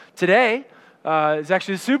Today is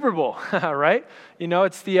actually the Super Bowl, right? You know,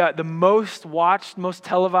 it's the most watched, most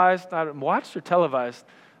televised, watched or televised?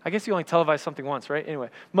 I guess you only televise something once, right? Anyway,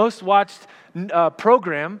 most watched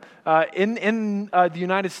program in the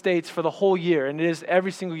United States for the whole year, and it is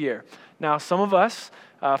every single year. Now, some of us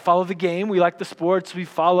follow the game. We like the sports. We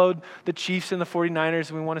followed the Chiefs and the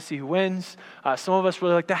 49ers, and we want to see who wins. Some of us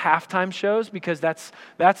really like the halftime shows because that's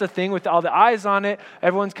a thing with all the eyes on it.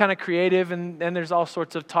 Everyone's kind of creative, and there's all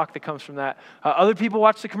sorts of talk that comes from that. Other people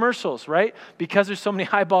watch the commercials, right? Because there's so many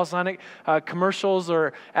eyeballs on it, commercials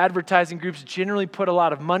or advertising groups generally put a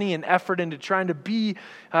lot of money and effort into trying to be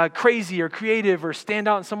crazy or creative or stand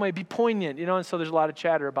out in some way, be poignant, you know, and so there's a lot of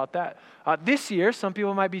chatter about that. This year, some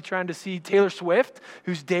people might be trying to see Taylor Swift,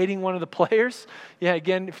 who's dating one of the players. Yeah,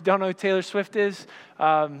 again, if you don't know who Taylor Swift is,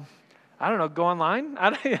 I don't know, go online.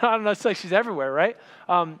 I don't know, it's like she's everywhere, right?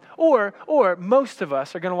 Or most of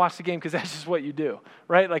us are going to watch the game because that's just what you do,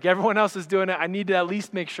 right? Like everyone else is doing it. I need to at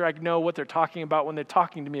least make sure I know what they're talking about when they're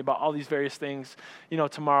talking to me about all these various things, you know,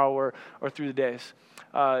 tomorrow or through the days.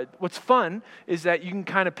 What's fun is that you can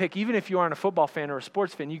kind of pick, even if you aren't a football fan or a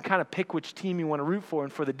sports fan, you can kind of pick which team you want to root for.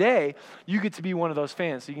 And for the day, you get to be one of those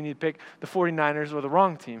fans. So you can either pick the 49ers or the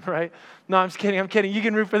wrong team, right? No, I'm just kidding. You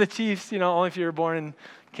can root for the Chiefs, you know, only if you were born in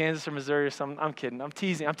Kansas or Missouri or something. I'm kidding. I'm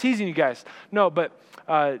teasing you guys. No, but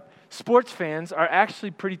sports fans are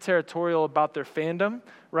actually pretty territorial about their fandom,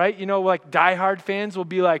 right? You know, like diehard fans will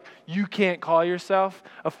be like, you can't call yourself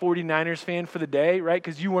a 49ers fan for the day, right?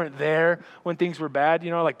 Because you weren't there when things were bad.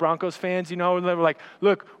 You know, like Broncos fans, you know, and they were like,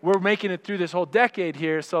 look, we're making it through this whole decade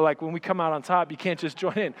here, so like when we come out on top, you can't just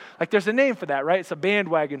join in. Like there's a name for that, right? It's a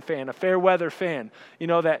bandwagon fan, a fair weather fan, you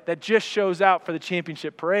know, that just shows out for the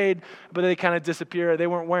championship parade, but they kind of disappear. They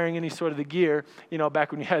weren't wearing any sort of the gear, you know,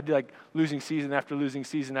 back when you had like losing season after losing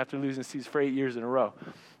season after losing season for 8 years in a row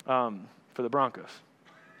for the Broncos.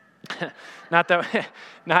 not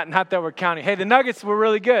that we're counting. Hey, the Nuggets were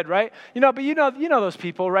really good, right? You know, but you know those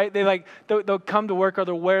people, right? They'll come to work or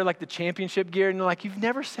they'll wear like the championship gear, and they're like, you've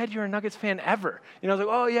never said you're a Nuggets fan ever. You know, like,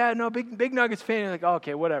 oh yeah, no, big Nuggets fan. You're like, oh,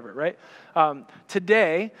 okay, whatever, right?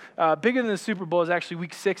 Today, bigger than the Super Bowl is actually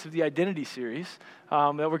week 6 of the Identity series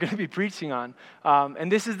that we're going to be preaching on,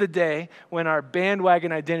 and this is the day when our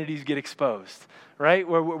bandwagon identities get exposed. Right,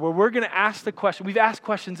 where we're going to ask the question. We've asked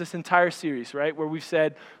questions this entire series, right, where we've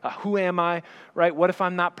said, who am I, right? What if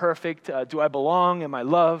I'm not perfect? Do I belong? Am I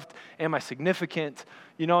loved? Am I significant?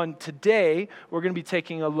 You know, and today we're going to be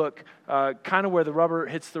taking a look kind of where the rubber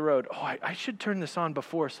hits the road. Oh, I should turn this on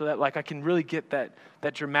before so that like I can really get that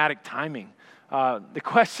dramatic timing. The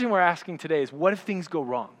question we're asking today is, what if things go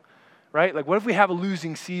wrong? Right? Like what if we have a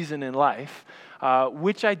losing season in life?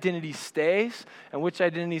 Which identity stays and which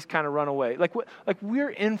identities kind of run away? Like we're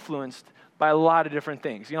influenced by a lot of different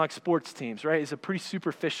things. You know, like sports teams, right? It's a pretty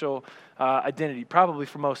superficial identity, probably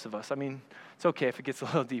for most of us. I mean, it's okay if it gets a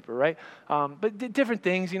little deeper, right? But different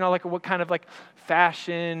things, you know, like what kind of like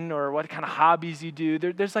fashion or what kind of hobbies you do.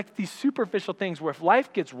 There's like these superficial things where if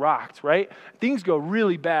life gets rocked, right, things go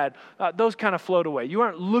really bad, those kind of float away. You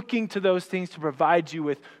aren't looking to those things to provide you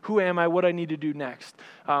with who am I, what I need to do next.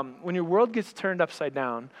 When your world gets turned upside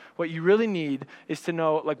down, what you really need is to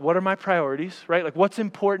know, like, what are my priorities, right? Like, what's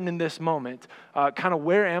important in this moment? Kind of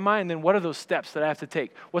where am I? And then what are those steps that I have to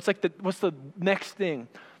take? What's the next thing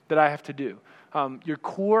that I have to do? Your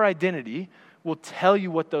core identity will tell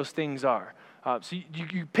you what those things are. So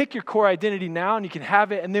you pick your core identity now and you can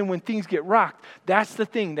have it, and then when things get rocked, that's the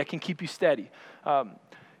thing that can keep you steady.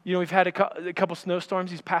 You know, we've had a couple snowstorms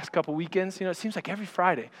these past couple weekends. You know, it seems like every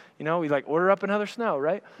Friday, you know, we like order up another snow,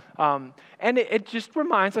 right? And it just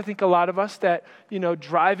reminds, I think, a lot of us that, you know,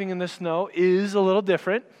 driving in the snow is a little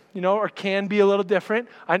different, you know, or can be a little different.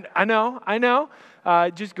 I know.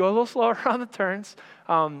 Just go a little slower on the turns.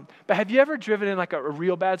 But have you ever driven in like a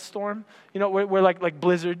real bad storm? You know, where like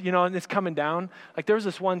blizzard, you know, and it's coming down. Like there was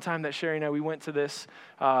this one time that Sherry and I, we went to this,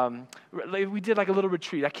 we did like a little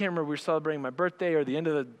retreat. I can't remember, we were celebrating my birthday or the end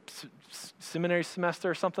of the seminary semester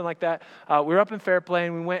or something like that. We were up in Fairplay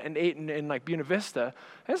and we went and ate in like Buena Vista.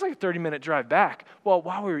 And it's like a 30-minute drive back. Well,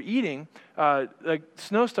 while we were eating, like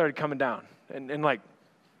snow started coming down and like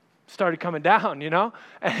started coming down, you know?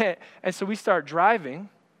 And so we start driving,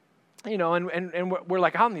 you know, and we're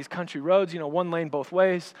like out on these country roads, you know, one lane both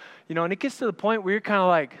ways, you know, and it gets to the point where you're kind of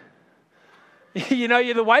like,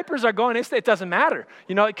 The wipers are going, it doesn't matter,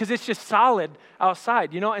 because it's just solid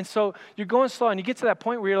outside, and so you're going slow, and you get to that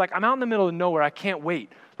point where you're like, I'm out in the middle of nowhere, I can't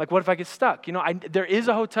wait. Like, what if I get stuck? There is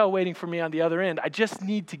a hotel waiting for me on the other end. I just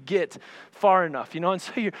need to get far enough, and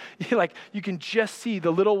so you're like, you can just see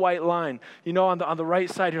the little white line, on the right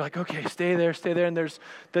side. You're like, okay, stay there, and there's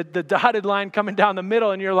the dotted line coming down the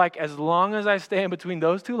middle, and you're like, as long as I stay in between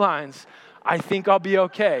those two lines, I think I'll be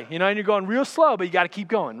okay, and you're going real slow, but you got to keep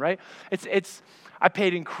going, right? I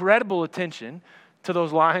paid incredible attention to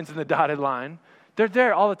those lines in the dotted line. They're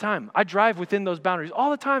there all the time. I drive within those boundaries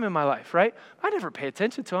all the time in my life, right? I never pay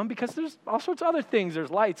attention to them because there's all sorts of other things. There's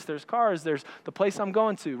lights, there's cars, there's the place I'm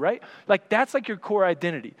going to, right? Like, that's like your core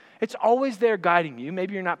identity. It's always there guiding you.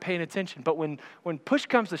 Maybe you're not paying attention, but when push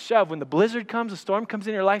comes to shove, when the blizzard comes, the storm comes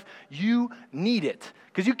in your life, you need it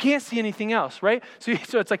because you can't see anything else, right? So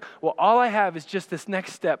it's like, well, all I have is just this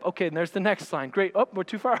next step. Okay, and there's the next line. Great. Oh, we're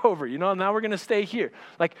too far over, now we're going to stay here.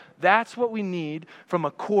 Like, that's what we need from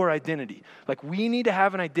a core identity. Like, we need to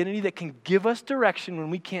have an identity that can give us direction when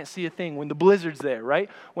we can't see a thing, when the blizzard's there, right?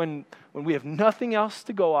 When we have nothing else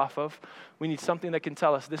to go off of, we need something that can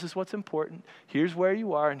tell us this is what's important, here's where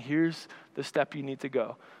you are, and here's the step you need to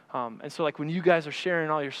go. And so, like, when you guys are sharing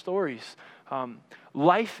all your stories,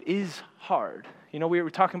 life is hard. We were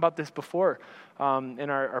talking about this before in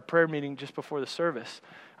our prayer meeting just before the service.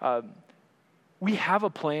 We have a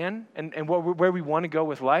plan and where we want to go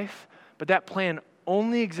with life, but that plan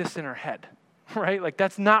only exists in our head, right? Like,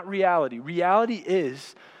 that's not reality. Reality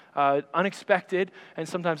is unexpected and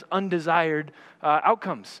sometimes undesired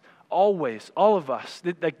outcomes. Always, all of us.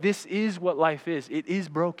 This is what life is. It is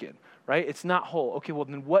broken, right? It's not whole. Okay, well,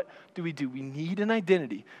 then what do? We need an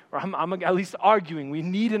identity. Or I'm at least arguing we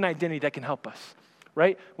need an identity that can help us,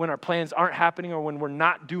 right? When our plans aren't happening or when we're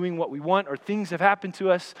not doing what we want or things have happened to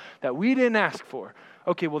us that we didn't ask for.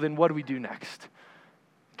 Okay, well, then what do we do next?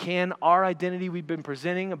 Can our identity we've been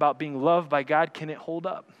presenting about being loved by God, can it hold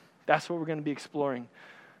up? That's what we're going to be exploring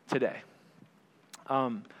today.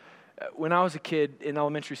 When I was a kid in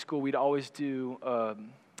elementary school, we'd always do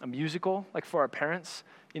a musical, like for our parents,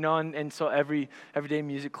 and so every day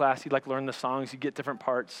music class, you'd like learn the songs, you get different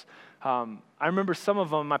parts. I remember some of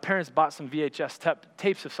them, my parents bought some VHS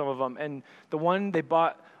tapes of some of them, and the one they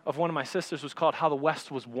bought of one of my sisters was called How the West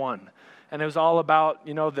Was Won. And it was all about,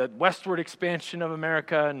 the westward expansion of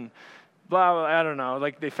America and blah, blah, I don't know.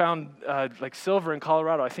 Like, they found like silver in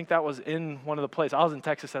Colorado. I think that was in one of the places. I was in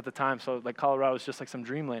Texas at the time, so like Colorado was just like some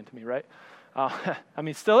dreamland to me, right?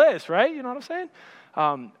 Still is, right? You know what I'm saying?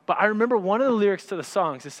 But I remember one of the lyrics to the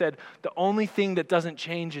songs, it said, the only thing that doesn't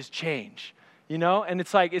change is change. And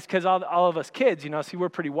it's because all of us kids, see, we're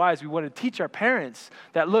pretty wise. We want to teach our parents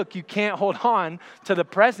that, look, you can't hold on to the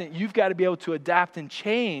present. You've got to be able to adapt and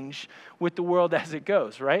change with the world as it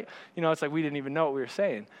goes, right? It's like we didn't even know what we were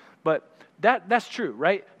saying. But that's true,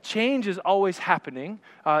 right? Change is always happening.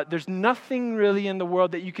 There's nothing really in the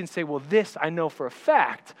world that you can say, well, this I know for a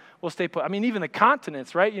fact will stay put. Even the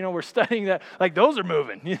continents, right? We're studying that, like those are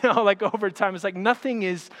moving, like over time. It's like nothing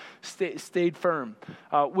is stayed firm,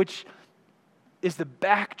 which is the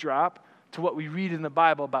backdrop to what we read in the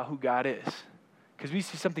Bible about who God is. Because we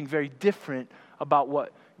see something very different about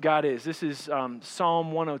what God is. This is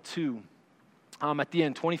Psalm 102 at the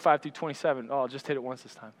end, 25 through 27. Oh, I'll just hit it once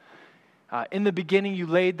this time. In the beginning you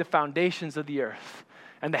laid the foundations of the earth,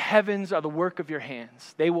 and the heavens are the work of your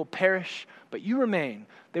hands. They will perish, but you remain.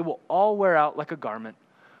 They will all wear out like a garment.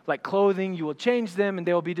 Like clothing, you will change them, and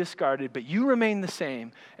they will be discarded, but you remain the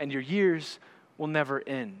same, and your years will never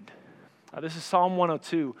end. This is Psalm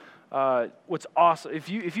 102. What's awesome, if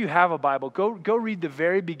you have a Bible, go read the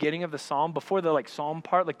very beginning of the psalm before the psalm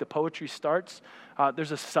part, like the poetry starts.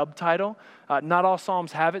 There's a subtitle. Not all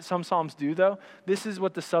psalms have it. Some psalms do, though. This is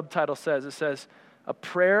what the subtitle says. It says, "A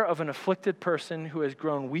prayer of an afflicted person who has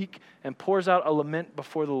grown weak and pours out a lament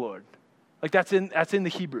before the Lord." Like that's in the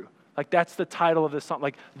Hebrew. Like that's the title of this psalm.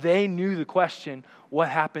 Like they knew the question, what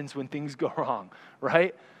happens when things go wrong,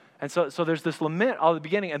 right? And so there's this lament all at the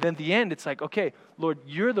beginning, and then at the end, it's like, okay, Lord,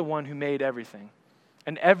 you're the one who made everything.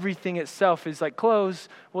 And everything itself is like clothes,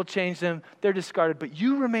 we'll change them, they're discarded, but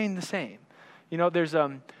you remain the same. There's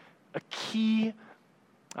a key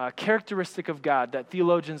characteristic of God that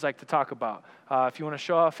theologians like to talk about. If you want to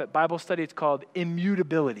show off at Bible study, it's called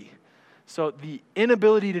immutability. So the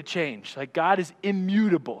inability to change, like God is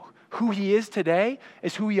immutable. Who he is today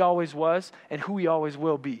is who he always was and who he always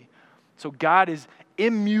will be. So God is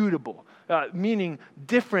immutable, meaning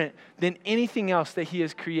different than anything else that he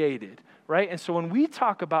has created, right? And so when we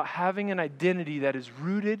talk about having an identity that is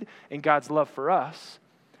rooted in God's love for us,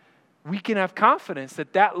 we can have confidence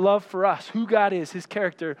that that love for us, who God is, his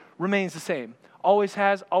character, remains the same. Always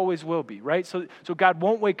has, always will be, right? So God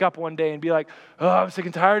won't wake up one day and be like, oh, I'm sick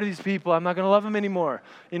and tired of these people. I'm not going to love them anymore.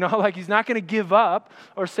 Like he's not going to give up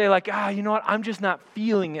or say like, you know what? I'm just not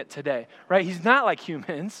feeling it today, right? He's not like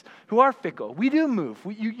humans who are fickle. We do move.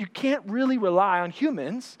 You can't really rely on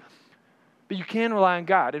humans, but you can rely on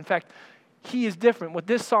God. In fact, he is different. What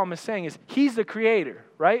this psalm is saying is he's the creator,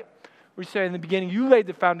 right? We say in the beginning, you laid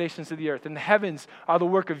the foundations of the earth, and the heavens are the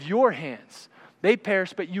work of your hands. They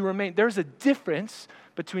perish, but you remain. There's a difference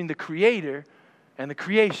between the creator and the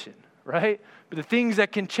creation, right? But the things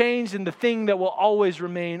that can change and the thing that will always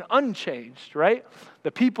remain unchanged, right?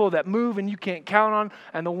 The people that move and you can't count on,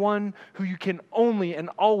 and the one who you can only and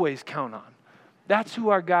always count on. That's who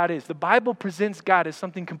our God is. The Bible presents God as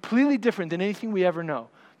something completely different than anything we ever know.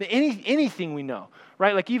 Anything we know,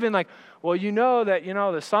 right? Like even like, well, that,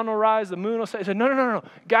 the sun will rise, the moon will set. So no.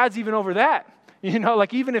 God's even over that.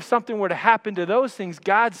 Like even if something were to happen to those things,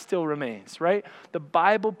 God still remains, right? The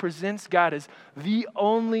Bible presents God as the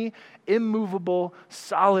only immovable,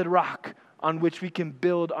 solid rock on which we can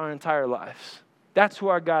build our entire lives. That's who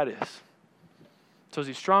our God is. So is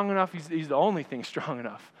he strong enough? He's the only thing strong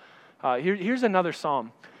enough. Here's another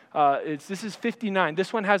psalm. This is 59.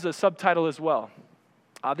 This one has a subtitle as well.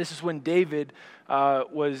 This is when David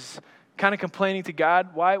was kind of complaining to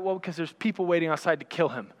God. Why? Well, because there's people waiting outside to kill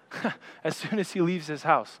him as soon as he leaves his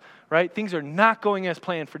house, right? Things are not going as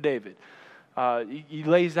planned for David. He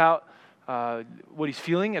lays out what he's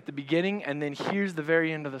feeling at the beginning, and then here's the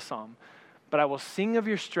very end of the psalm. But I will sing of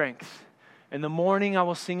your strength. In the morning I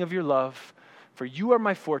will sing of your love, for you are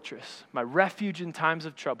my fortress, my refuge in times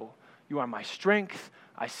of trouble. You are my strength.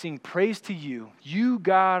 I sing praise to you. You,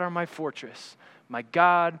 God, are my fortress, my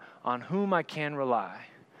God on whom I can rely.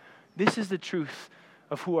 This is the truth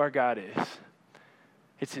of who our God is.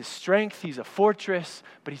 It's his strength. He's a fortress,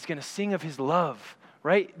 but he's going to sing of his love,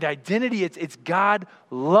 right? The identity, it's God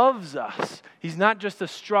loves us. He's not just a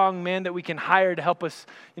strong man that we can hire to help us,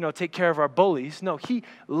 take care of our bullies. No, he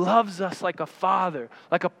loves us like a father,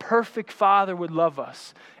 like a perfect father would love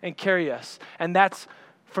us and carry us. And that's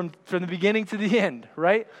from the beginning to the end,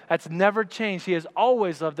 right? That's never changed. He has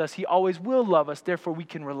always loved us. He always will love us. Therefore, we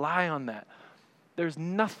can rely on that. There's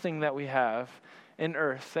nothing that we have in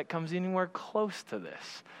earth that comes anywhere close to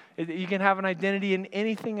this. You can have an identity in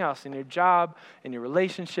anything else, in your job, in your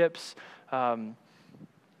relationships, in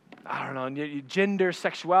your gender,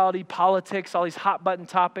 sexuality, politics, all these hot button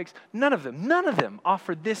topics. None of them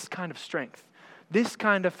offer this kind of strength, this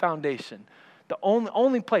kind of foundation. The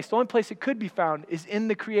only place it could be found is in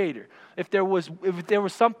the Creator. If there was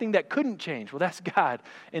something that couldn't change, well, that's God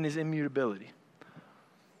in his immutability.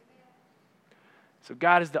 So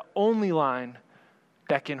God is the only line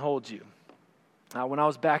that can hold you. When I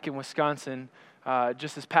was back in Wisconsin,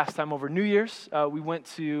 just this past time over New Year's, we went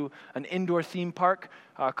to an indoor theme park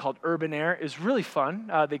called Urban Air. It was really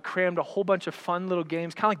fun. They crammed a whole bunch of fun little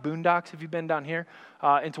games, kind of like Boondocks if you've been down here,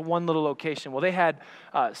 into one little location. Well, they had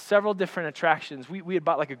several different attractions. We had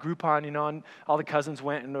bought like a Groupon, and all the cousins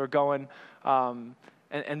went and they were going.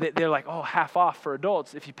 And they're like, half off for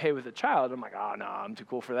adults if you pay with a child. I'm like, no, I'm too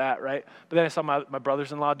cool for that, right? But then I saw my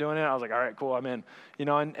brothers-in-law doing it. I was like, all right, cool, I'm in.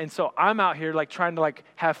 And so I'm out here like trying to like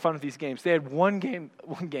have fun with these games. They had one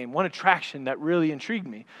attraction that really intrigued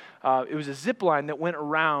me. It was a zip line that went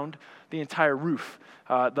around the entire roof,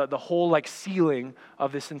 the whole like ceiling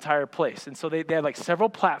of this entire place. And so they had like several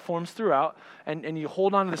platforms throughout, and you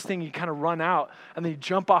hold on to this thing, you kind of run out, and then you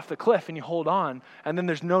jump off the cliff and you hold on, and then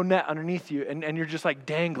there's no net underneath you, and you're just like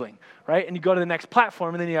dangling, right? And you go to the next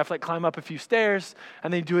platform, and then you have to like climb up a few stairs,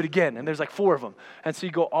 and then you do it again, and there's like 4 of them. And so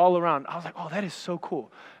you go all around. I was like, that is so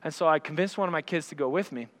cool. And so I convinced one of my kids to go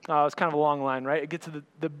with me. It was kind of a long line, right? I get to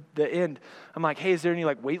the end. I'm like, hey, is there any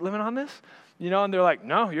like weight limit on this? And they're like,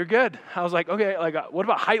 no, you're good. I was like, okay, like, what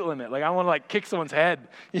about height limit? Like, I want to like kick someone's head,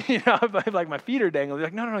 like my feet are dangling.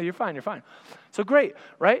 They're like, no, you're fine. So great,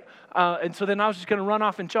 right? And so then I was just going to run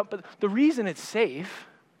off and jump. But the reason it's safe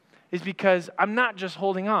is because I'm not just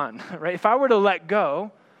holding on, right? If I were to let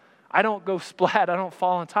go, I don't go splat. I don't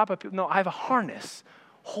fall on top of people. No, I have a harness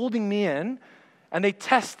holding me in, and they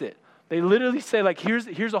test it. They literally say, like,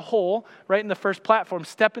 here's a hole right in the first platform.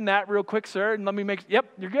 Step in that real quick, sir, and let me yep,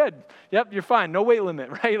 you're good. Yep, you're fine. No weight limit,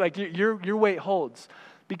 right? Like, your weight holds.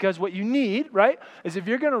 Because what you need, right, is if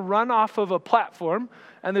you're going to run off of a platform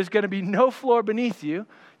and there's going to be no floor beneath you,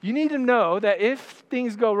 you need to know that if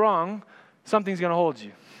things go wrong, something's going to hold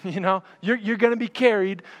you. You're going to be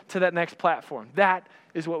carried to that next platform. That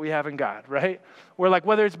is what we have in God, right? We're like,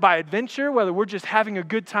 whether it's by adventure, whether we're just having a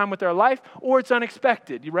good time with our life, or it's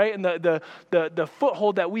unexpected, right? And the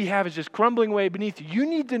foothold that we have is just crumbling away beneath you. You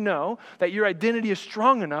need to know that your identity is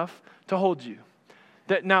strong enough to hold you.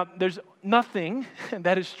 Now, there's nothing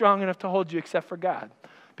that is strong enough to hold you except for God,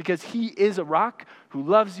 because he is a rock who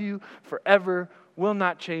loves you forever, will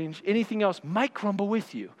not change. Anything else might crumble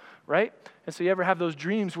with you, right? And so you ever have those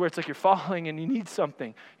dreams where it's like you're falling and you need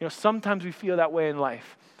something? Sometimes we feel that way in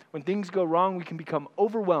life. When things go wrong, we can become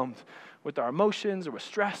overwhelmed with our emotions or with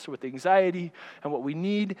stress or with anxiety. And what we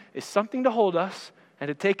need is something to hold us and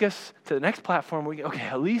to take us to the next platform. Okay,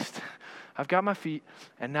 at least I've got my feet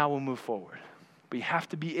and now we'll move forward. But you have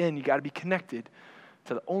to be you got to be connected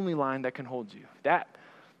to the only line that can hold you. That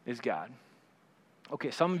is God.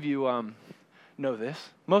 Okay, some of you know this.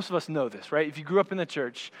 Most of us know this, right? If you grew up in the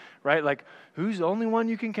church, right? Like, who's the only one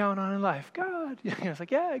you can count on in life? God. It's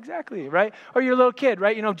like, yeah, exactly, right? Or you're a little kid,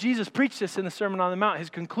 right? Jesus preached this in the Sermon on the Mount. His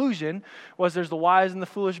conclusion was there's the wise and the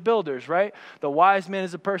foolish builders, right? The wise man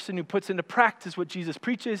is a person who puts into practice what Jesus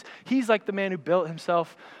preaches. He's like the man who built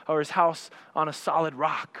himself or his house on a solid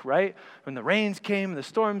rock, right? When the rains came and the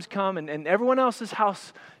storms come and everyone else's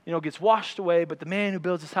house, gets washed away, but the man who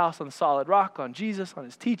builds his house on the solid rock, on Jesus, on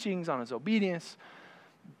his teachings, on his obedience,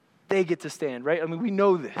 they get to stand, right? I mean, we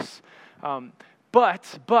know this.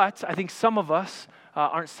 But I think some of us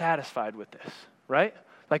aren't satisfied with this, right?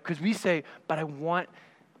 Like, because we say, but I want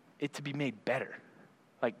it to be made better.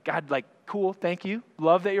 Like, God, cool, thank you.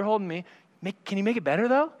 Love that you're holding me. Can you make it better,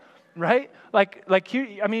 though? Right? Like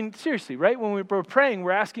here, I mean, seriously, right? When we're praying,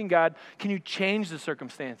 we're asking God, can you change the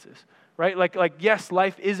circumstances? Right? Like, yes,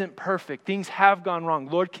 life isn't perfect. Things have gone wrong.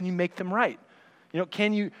 Lord, can you make them right?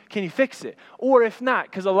 Can you fix it? Or if not,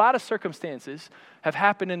 because a lot of circumstances have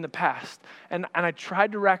happened in the past, and I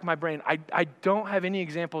tried to rack my brain. I don't have any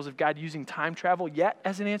examples of God using time travel yet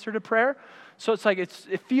as an answer to prayer. So it's like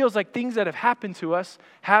it feels like things that have happened to us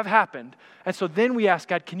have happened. And so then we ask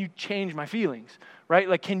God, can you change my feelings? Right?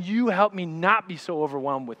 Like, can you help me not be so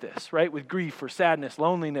overwhelmed with this, right? With grief or sadness,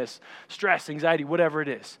 loneliness, stress, anxiety, whatever it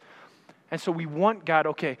is. And so we want God,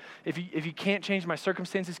 okay, if you can't change my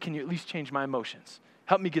circumstances, can you at least change my emotions?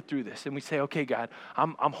 Help me get through this. And we say, okay, God,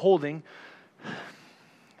 I'm holding.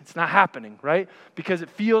 It's not happening, right? Because it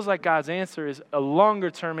feels like God's answer is a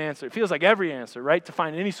longer-term answer. It feels like every answer, right? To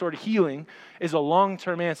find any sort of healing is a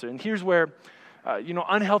long-term answer. And here's where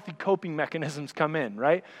unhealthy coping mechanisms come in,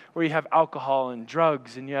 right? Where you have alcohol and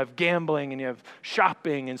drugs and you have gambling and you have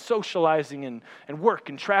shopping and socializing and work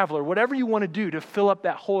and travel or whatever you want to do to fill up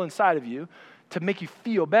that hole inside of you to make you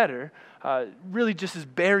feel better, really just is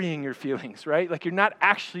burying your feelings, right? Like, you're not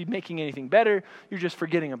actually making anything better. You're just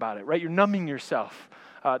forgetting about it, right? You're numbing yourself.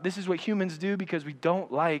 This is what humans do because we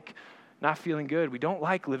don't like not feeling good. We don't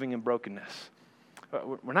like living in brokenness.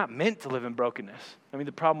 We're not meant to live in brokenness. I mean,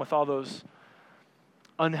 the problem with all those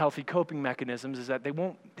unhealthy coping mechanisms is that they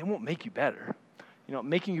won't make you better.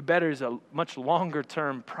 Making you better is a much longer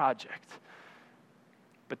term project.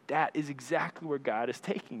 But that is exactly where God is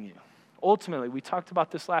taking you. Ultimately, we talked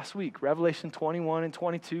about this last week, Revelation 21 and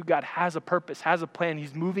 22, God has a purpose, has a plan.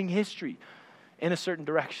 He's moving history in a certain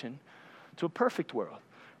direction to a perfect world,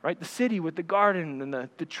 right? The city with the garden and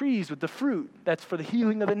the trees with the fruit, that's for the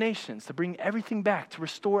healing of the nations, to bring everything back, to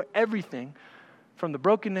restore everything from the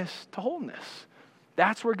brokenness to wholeness.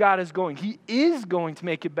 That's where God is going. He is going to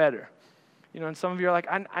make it better. And some of you are like,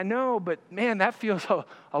 I know, but man, that feels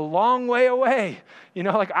a long way away.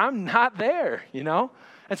 Like, I'm not there,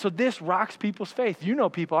 And so this rocks people's faith.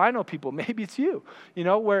 People, I know people, maybe it's you,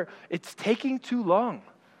 where it's taking too long.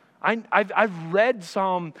 I've read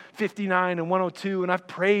Psalm 59 and 102, and I've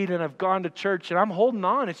prayed and I've gone to church, and I'm holding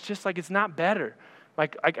on. It's just like it's not better.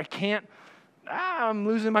 Like, I can't. I'm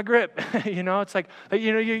losing my grip. It's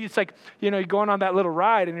like, you're going on that little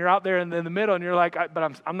ride and you're out there in the middle and you're like,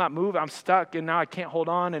 but I'm not moving. I'm stuck and now I can't hold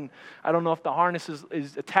on and I don't know if the harness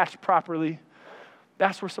is attached properly.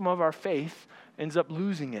 That's where some of our faith ends up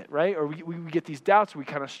losing it, right? Or we get these doubts. We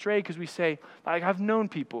kind of stray because we say, like, I've known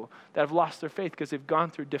people that have lost their faith because they've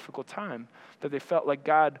gone through a difficult time, that they felt like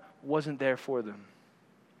God wasn't there for them.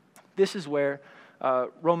 This is where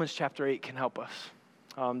Romans chapter 8 can help us.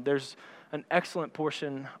 There's an excellent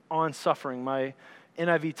portion on suffering. My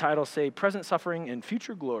NIV titles say present suffering and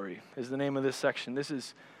future glory is the name of this section. This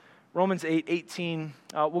is Romans 8:18.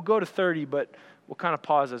 We'll go to 30, but we'll kind of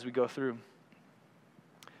pause as we go through.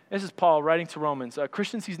 This is Paul writing to Romans,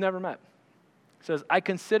 Christians he's never met. He says, I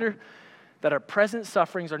consider that our present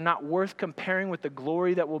sufferings are not worth comparing with the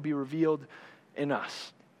glory that will be revealed in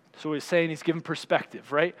us. So what he's saying, he's giving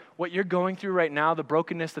perspective, right? What you're going through right now, the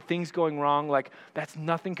brokenness, the things going wrong, like that's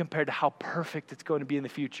nothing compared to how perfect it's going to be in the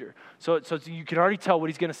future. So you can already tell what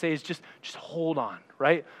he's going to say is just hold on,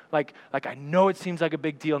 right? Like I know it seems like a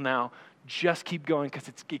big deal now. Just keep going because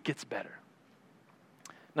it gets better.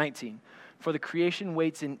 19, for the creation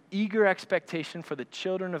waits in eager expectation for the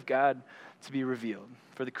children of God to be revealed.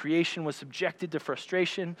 For the creation was subjected to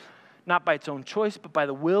frustration, not by its own choice, but by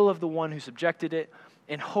the will of the one who subjected it,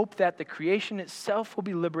 in hope that the creation itself will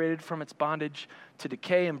be liberated from its bondage to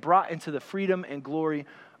decay and brought into the freedom and glory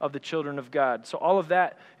of the children of God. So all of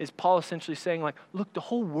that is Paul essentially saying, like, look, the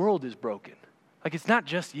whole world is broken. Like, it's not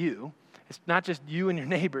just you. It's not just you and your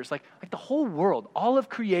neighbors. Like the whole world, all of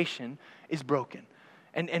creation is broken.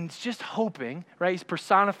 And it's just hoping, right? He's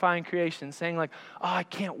personifying creation, saying like, oh, I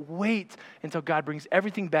can't wait until God brings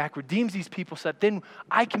everything back, redeems these people, so that then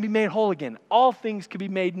I can be made whole again. All things can be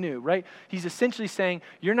made new, right? He's essentially saying,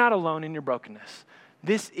 you're not alone in your brokenness.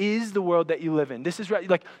 This is the world that you live in. This is right.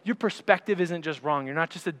 Like, your perspective isn't just wrong. You're not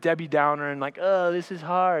just a Debbie Downer and like, oh, this is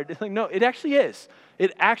hard. It's like, no, it actually is.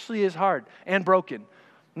 It actually is hard and broken,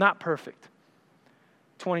 not perfect.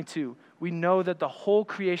 22, we know that the whole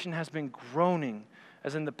creation has been groaning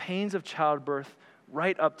as in the pains of childbirth,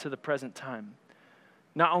 right up to the present time.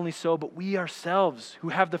 Not only so, but we ourselves, who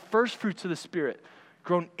have the first fruits of the Spirit,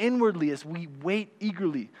 groan inwardly as we wait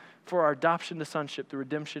eagerly for our adoption to sonship, the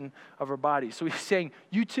redemption of our bodies. So he's saying,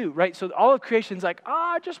 you too, right? So all of creation's like,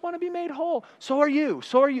 I just want to be made whole. So are you.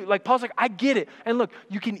 So are you. Like Paul's like, I get it. And look,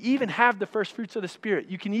 you can even have the first fruits of the Spirit.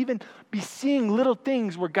 You can even be seeing little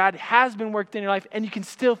things where God has been worked in your life, and you can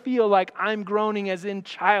still feel like I'm groaning as in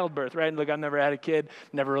childbirth, right? And look, I've never had a kid,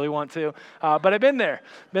 never really want to, but I've been there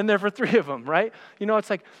for 3 of them, right? You know,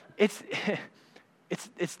 it's like, it's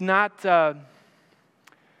not,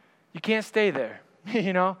 you can't stay there.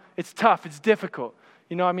 You know, it's tough, it's difficult.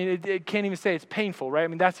 You know, I mean, it can't even say it's painful, right? I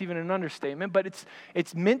mean, that's even an understatement, but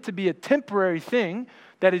it's meant to be a temporary thing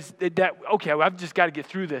okay, well, I've just got to get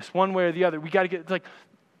through this one way or the other. We got to get, like,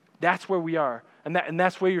 that's where we are. And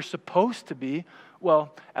that's where you're supposed to be,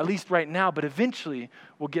 well, at least right now, but eventually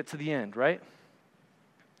we'll get to the end, right?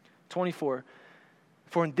 24,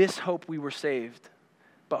 for in this hope we were saved,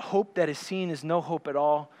 but hope that is seen is no hope at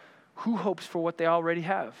all. Who hopes for what they already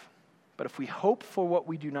have? But if we hope for what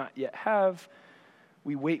we do not yet have,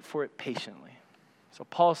 we wait for it patiently. So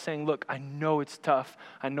Paul's saying, look, I know it's tough.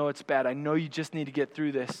 I know it's bad. I know you just need to get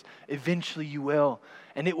through this. Eventually you will,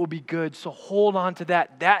 and it will be good. So hold on to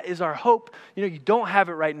that. That is our hope. You know, you don't have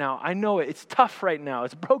it right now. I know it. It's tough right now.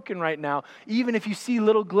 It's broken right now. Even if you see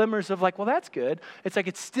little glimmers of like, well, that's good. It's like,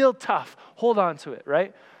 it's still tough. Hold on to it,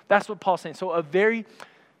 right? That's what Paul's saying. So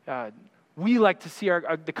we like to see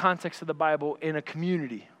the context of the Bible in a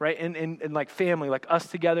community, right? In like family, like us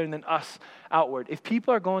together and then us outward. If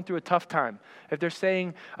people are going through a tough time, if they're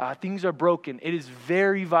saying things are broken, it is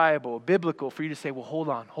very viable, biblical for you to say, well, hold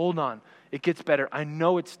on. It gets better. I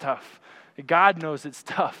know it's tough. God knows it's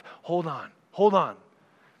tough. Hold on.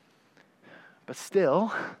 But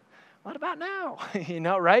still, what about now? You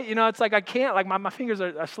know, right? You know, it's like I can't, like my fingers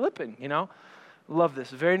are slipping, you know? Love this.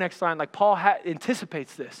 The very next line, like Paul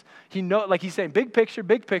anticipates this. Like he's saying, big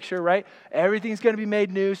picture, right? Everything's going to be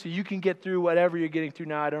made new so you can get through whatever you're getting through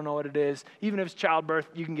now. I don't know what it is. Even if it's childbirth,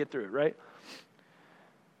 you can get through it, right? It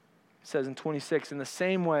says in 26, in the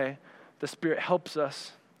same way, the Spirit helps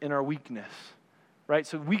us in our weakness, right?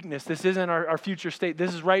 So weakness, this isn't our future state.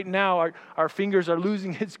 This is right now, our fingers are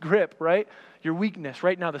losing its grip, right? Your weakness,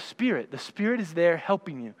 right now, the Spirit is there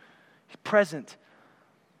helping you. He's present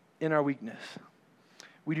in our weakness.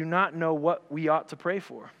 We do not know what we ought to pray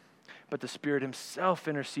for, but the Spirit himself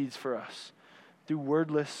intercedes for us through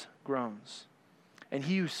wordless groans. And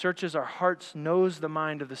he who searches our hearts knows the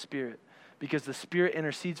mind of the Spirit, because the Spirit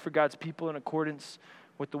intercedes for God's people in accordance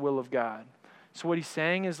with the will of God. So what he's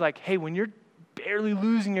saying is like, hey, when you're barely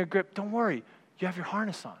losing your grip, don't worry. You have your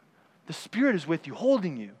harness on. The Spirit is with you,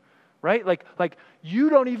 holding you, right? Like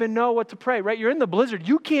you don't even know what to pray, right? You're in the blizzard.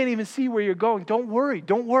 You can't even see where you're going. Don't worry.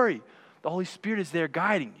 The Holy Spirit is there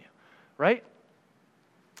guiding you, right?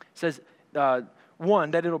 It says,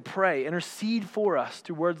 one, that it'll pray, intercede for us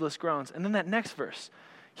through wordless groans. And then that next verse,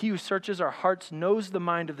 he who searches our hearts knows the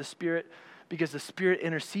mind of the Spirit, because the Spirit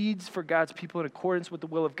intercedes for God's people in accordance with the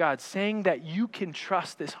will of God, saying that you can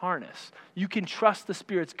trust this harness. You can trust the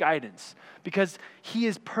Spirit's guidance, because he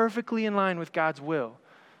is perfectly in line with God's will,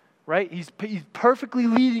 right? He's perfectly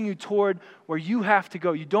leading you toward where you have to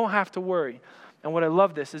go. You don't have to worry. And what I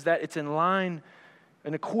love this is that it's in line,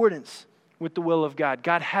 in accordance with the will of God.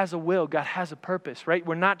 God has a will. God has a purpose, right?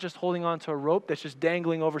 We're not just holding on to a rope that's just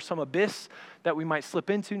dangling over some abyss that we might slip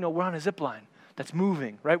into. No, we're on a zip line. that's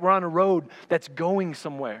moving, right? We're on a road that's going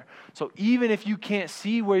somewhere. So even if you can't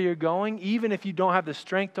see where you're going, even if you don't have the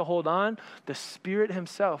strength to hold on, the Spirit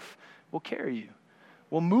himself will carry you,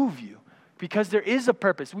 will move you, because there is a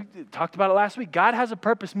purpose. We talked about it last week. God has a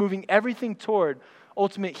purpose moving everything toward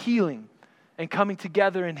ultimate healing and coming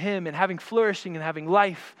together in him and having flourishing and having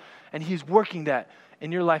life. And he's working that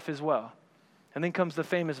in your life as well. And then comes the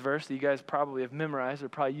famous verse that you guys probably have memorized or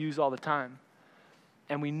probably use all the time.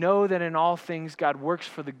 And we know that in all things God works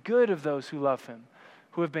for the good of those who love him,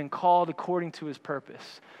 who have been called according to his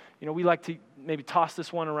purpose. You know, we like to maybe toss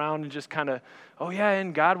this one around and just kind of, oh yeah,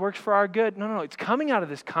 and God works for our good. No, it's coming out of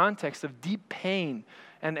this context of deep pain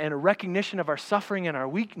and a recognition of our suffering and our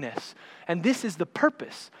weakness. And this is the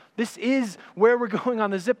purpose. This is where we're going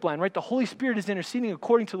on the zip line, right? The Holy Spirit is interceding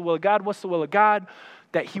according to the will of God. What's the will of God?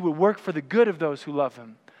 That he would work for the good of those who love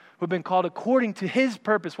him, who have been called according to his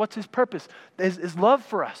purpose. What's his purpose? His love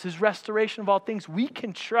for us, his restoration of all things. We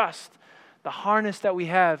can trust the harness that we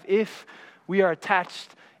have if we are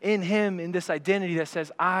attached in him, in this identity that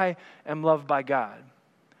says, I am loved by God.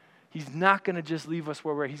 He's not going to just leave us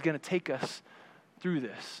where we're at. He's going to take us through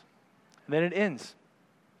this. And then it ends.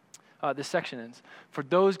 This section ends. For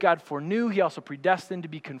those God foreknew, he also predestined to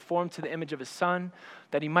be conformed to the image of his Son,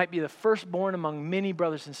 that he might be the firstborn among many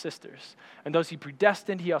brothers and sisters. And those he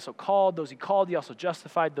predestined, he also called. Those he called, he also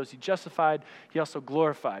justified. Those he justified, he also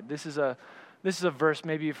glorified. This is a verse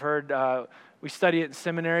maybe you've heard. We study it in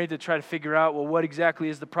seminary to try to figure out, well, what exactly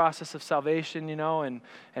is the process of salvation, you know,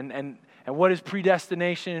 and what is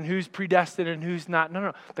predestination and who's predestined and who's not.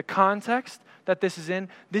 No. The context that this is in,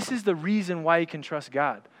 this is the reason why you can trust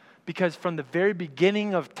God. Because from the very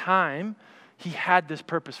beginning of time, he had this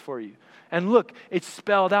purpose for you. And look, it's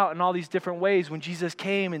spelled out in all these different ways when Jesus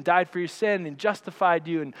came and died for your sin and justified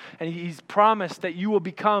you. And he's promised that you will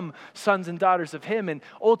become sons and daughters of him. And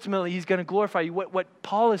ultimately, he's going to glorify you. What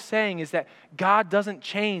Paul is saying is that God doesn't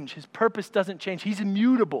change. His purpose doesn't change. He's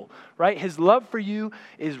immutable, right? His love for you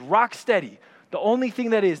is rock steady. The only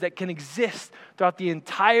thing that can exist throughout the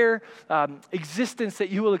entire existence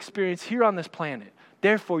that you will experience here on this planet.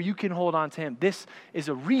 Therefore, you can hold on to him. This is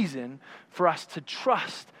a reason for us to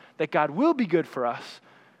trust that God will be good for us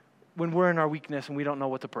when we're in our weakness and we don't know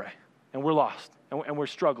what to pray and we're lost and we're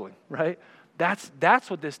struggling, right? That's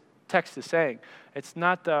what this text is saying. It's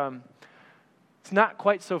not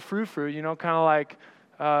quite so frou-frou, you know, kind of like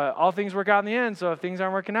all things work out in the end. So if things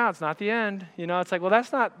aren't working out, it's not the end. You know, it's like, well,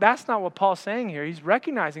 that's not what Paul's saying here. He's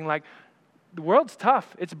recognizing like, the world's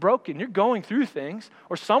tough. It's broken. You're going through things,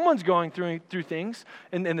 or someone's going through things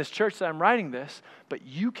in this church that I'm writing this, but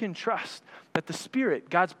you can trust that the Spirit,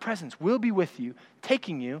 God's presence, will be with you,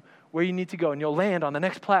 taking you where you need to go, and you'll land on the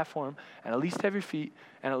next platform and at least have your feet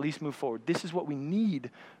and at least move forward. This is what we need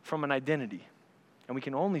from an identity, and we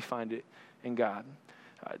can only find it in God.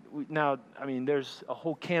 Now, I mean, there's a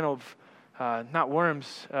whole can of, not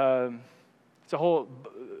worms, it's a whole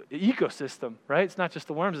ecosystem, right? It's not just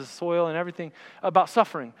the worms, it's the soil and everything about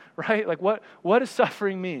suffering, right? Like what does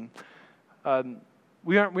suffering mean?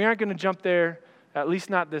 We aren't going to jump there, at least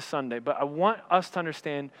not this Sunday, but I want us to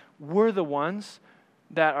understand we're the ones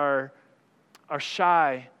that are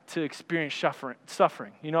shy to experience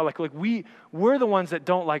suffering. You know, like we're the ones that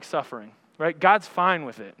don't like suffering, right? God's fine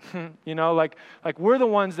with it. You know, like we're the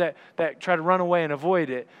ones that try to run away and avoid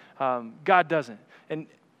it. God doesn't. And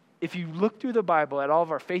if you look through the Bible at all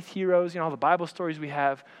of our faith heroes, you know, all the Bible stories we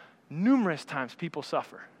have, numerous times people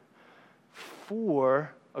suffer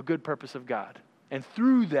for a good purpose of God. And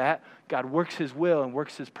through that, God works his will and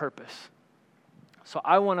works his purpose. So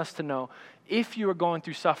I want us to know, if you are going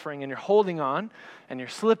through suffering and you're holding on and you're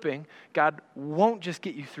slipping, God won't just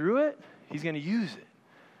get you through it. He's going to use it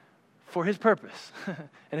for his purpose.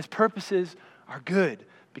 And his purposes are good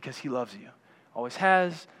because he loves you. Always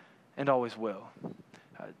has and always will.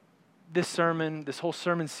 This whole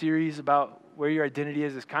sermon series about where your identity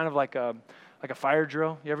is kind of like a fire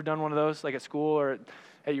drill. You ever done one of those, like at school or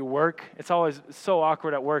at your work? It's always so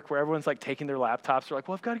awkward at work where everyone's like taking their laptops. They're like,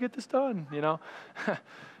 well, I've got to get this done, you know?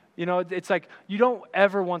 You know, it's like you don't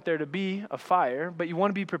ever want there to be a fire, but you want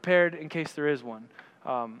to be prepared in case there is one.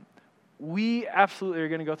 We absolutely are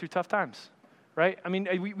going to go through tough times. Right? I mean,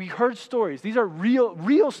 we heard stories. These are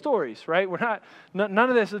real stories, right? None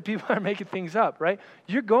of this is people are making things up, right?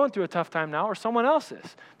 You're going through a tough time now, or someone else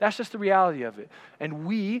is. That's just the reality of it. And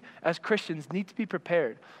we, as Christians, need to be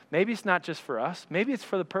prepared. Maybe it's not just for us. Maybe it's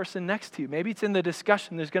for the person next to you. Maybe it's in the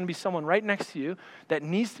discussion. There's going to be someone right next to you that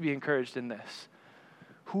needs to be encouraged in this.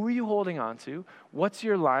 Who are you holding on to? What's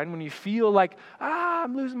your line when you feel like,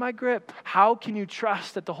 I'm losing my grip? How can you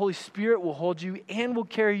trust that the Holy Spirit will hold you and will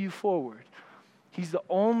carry you forward? He's the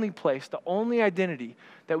only place, the only identity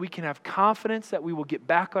that we can have confidence that we will get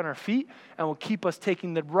back on our feet and will keep us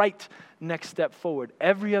taking the right next step forward.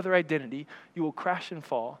 Every other identity, you will crash and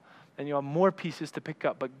fall, and you'll have more pieces to pick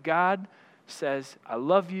up. But God says, I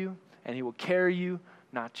love you, and he will carry you,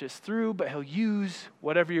 not just through, but he'll use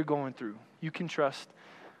whatever you're going through. You can trust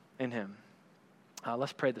in him.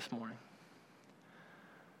 Let's pray this morning.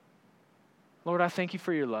 Lord, I thank you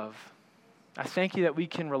for your love. I thank you that we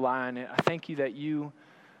can rely on it. I thank you that you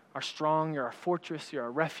are strong, you're our fortress, you're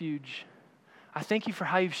our refuge. I thank you for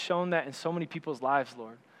how you've shown that in so many people's lives,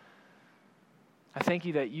 Lord. I thank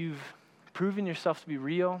you that you've proven yourself to be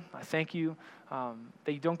real. I thank you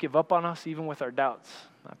that you don't give up on us even with our doubts.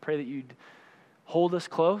 I pray that you'd hold us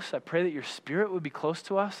close. I pray that your spirit would be close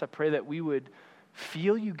to us. I pray that we would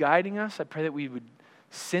feel you guiding us. I pray that we would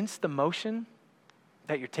sense the motion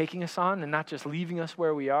that you're taking us on and not just leaving us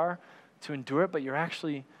where we are to endure it, but you're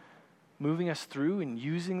actually moving us through and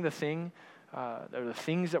using the thing or the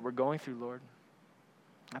things that we're going through, Lord.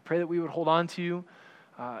 I pray that we would hold on to you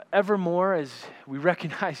evermore as we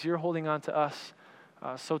recognize you're holding on to us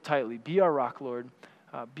so tightly. Be our rock, Lord.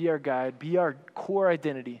 Be our guide. Be our core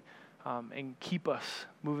identity. And keep us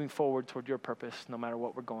moving forward toward your purpose no matter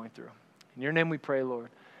what we're going through. In your name we pray, Lord.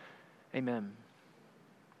 Amen.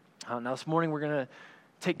 Now this morning we're going to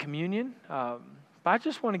take communion. But I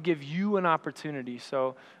just want to give you an opportunity.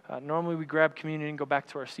 So normally we grab communion and go back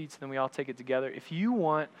to our seats, and then we all take it together. If you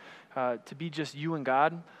want to be just you and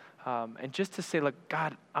God, and just to say, like,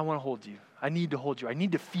 God, I want to hold you. I need to hold you. I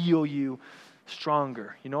need to feel you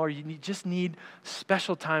stronger, or you just need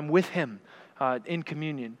special time with him in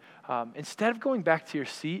communion. Instead of going back to your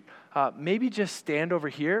seat, maybe just stand over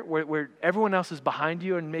here where everyone else is behind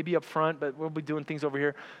you and maybe up front, but we'll be doing things over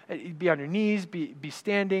here. Be on your knees, be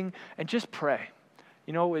standing, and just pray.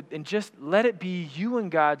 And just let it be you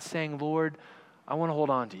and God saying, Lord, I want to hold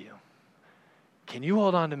on to you. Can you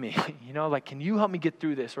hold on to me? Can you help me get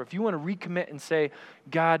through this? Or if you want to recommit and say,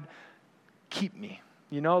 God, keep me.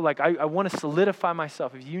 I want to solidify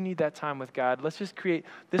myself. If you need that time with God, let's just create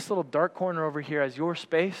this little dark corner over here as your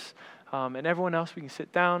space. And everyone else, we can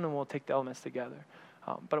sit down and we'll take the elements together.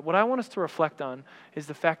 But what I want us to reflect on is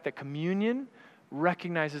the fact that communion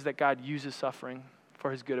recognizes that God uses suffering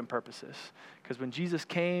for his good and purposes. Because when Jesus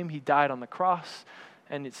came, he died on the cross,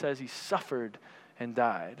 and it says he suffered and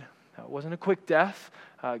died. Now, it wasn't a quick death.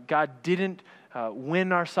 God didn't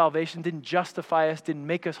win our salvation, didn't justify us, didn't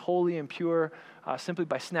make us holy and pure simply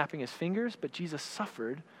by snapping his fingers, but Jesus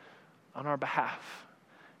suffered on our behalf.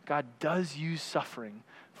 God does use suffering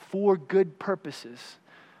for good purposes.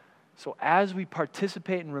 So as we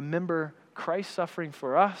participate and remember Christ's suffering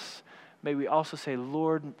for us, may we also say,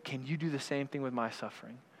 Lord, can you do the same thing with my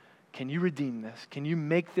suffering? Can you redeem this? Can you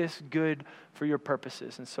make this good for your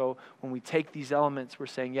purposes? And so when we take these elements, we're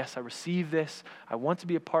saying, yes, I receive this. I want to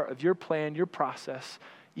be a part of your plan, your process,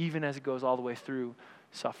 even as it goes all the way through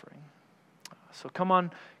suffering. So come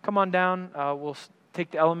on down. We'll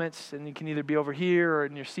take the elements, and you can either be over here or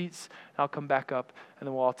in your seats. I'll come back up, and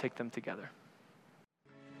then we'll all take them together.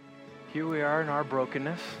 Here we are in our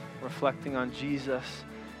brokenness, reflecting on Jesus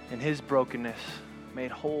and his brokenness,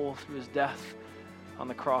 made whole through his death on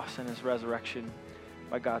the cross and his resurrection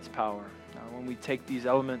by God's power. When we take these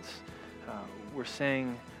elements, we're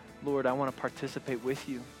saying, Lord, I want to participate with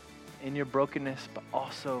you in your brokenness, but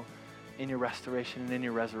also in your restoration and in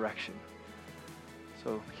your resurrection.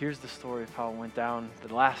 So here's the story of how it went down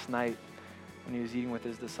the last night when he was eating with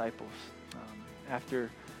his disciples. After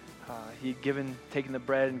he had taken the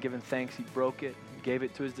bread and given thanks, he broke it, gave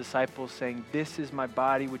it to his disciples, saying, this is my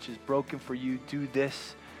body which is broken for you. Do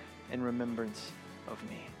this in remembrance of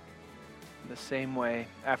me. In the same way,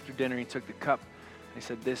 after dinner, he took the cup. He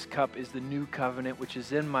said, this cup is the new covenant which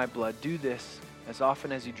is in my blood. Do this as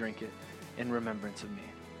often as you drink it in remembrance of me.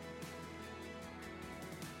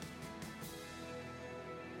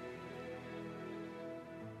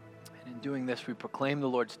 And in doing this, we proclaim the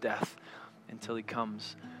Lord's death until he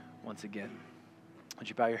comes once again. Would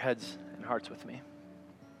you bow your heads and hearts with me?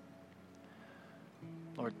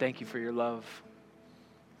 Lord, thank you for your love.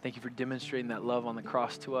 Thank you for demonstrating that love on the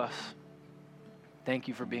cross to us. Thank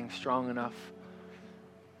you for being strong enough.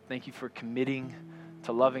 Thank you for committing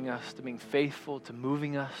to loving us, to being faithful, to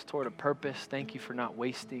moving us toward a purpose. Thank you for not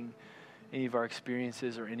wasting any of our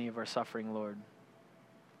experiences or any of our suffering, Lord.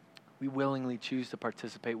 We willingly choose to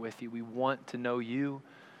participate with you. We want to know you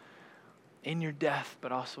in your death,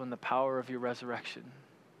 but also in the power of your resurrection.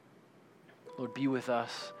 Lord, be with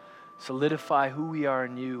us. Solidify who we are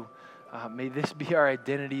in you. May this be our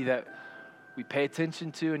identity that we pay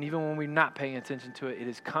attention to, and even when we're not paying attention to it, it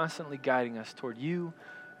is constantly guiding us toward you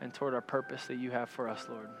and toward our purpose that you have for us,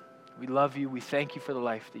 Lord. We love you. We thank you for the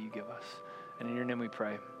life that you give us. And in your name we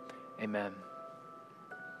pray. Amen.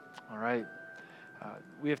 All right.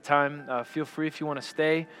 We have time. Feel free if you want to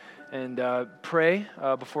stay and pray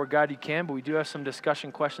before God, you can, but we do have some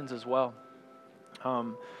discussion questions as well.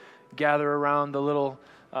 Gather around the little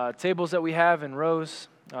tables that we have in rows.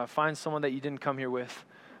 Find someone that you didn't come here with.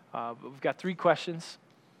 We've got 3 questions.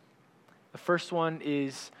 The first one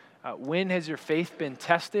is, when has your faith been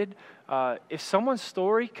tested? If someone's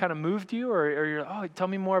story kind of moved you or you're, oh, tell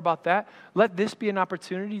me more about that, let this be an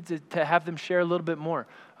opportunity to have them share a little bit more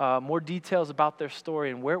details about their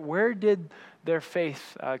story and where did their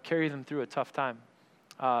faith carry them through a tough time.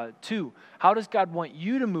 2, how does God want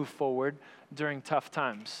you to move forward during tough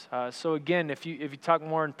times? So again, if you talk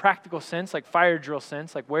more in practical sense, like fire drill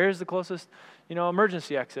sense, like where's the closest,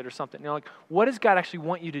 emergency exit or something? Like what does God actually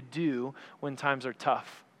want you to do when times are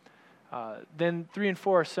tough? Then 3 and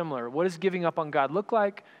 4 are similar. What does giving up on God look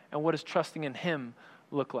like, and what does trusting in Him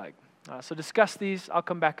look like? So discuss these. I'll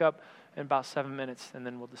come back up in about 7 minutes, and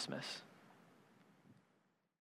then we'll dismiss.